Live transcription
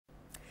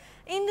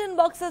Indian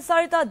boxer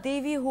Sarita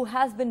Devi, who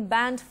has been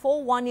banned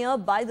for 1 year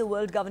by the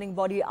world governing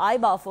body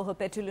IBA for her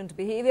petulant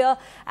behavior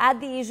at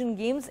the Asian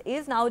Games,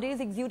 is nowadays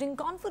exuding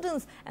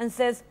confidence and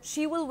says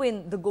she will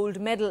win the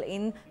gold medal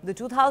in the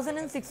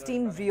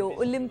 2016 Rio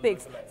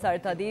Olympics.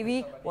 Sarita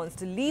Devi wants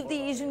to leave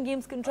the Asian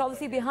Games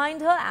controversy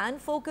behind her and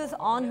focus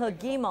on her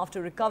game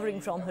after recovering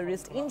from her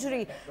wrist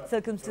injury.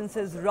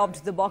 Circumstances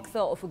robbed the boxer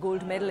of a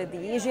gold medal at the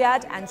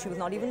Asiad, and she was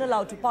not even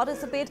allowed to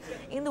participate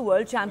in the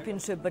World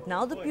Championship. But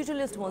now the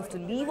pugilist wants to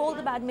leave all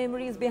the bad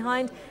memories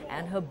behind,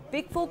 and her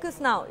big focus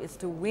now is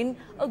to win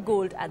a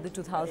gold at the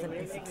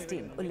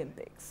 2016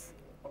 Olympics.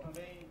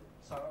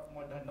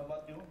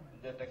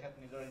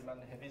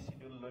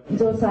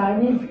 जो सार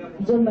ने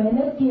जो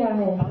मेहनत किया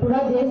है, पूरा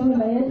देश में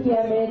मेहनत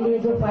किया, मेरे लिए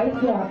जो फाइट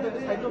किया,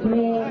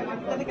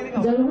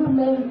 मैं जरूर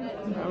मैं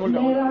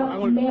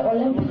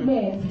ओलंपिक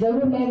में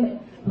जरूर मैं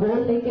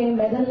गोल्ड लेके,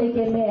 मेडल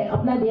लेके मैं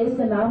अपना देश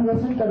का नाम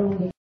रोशन करूंगी।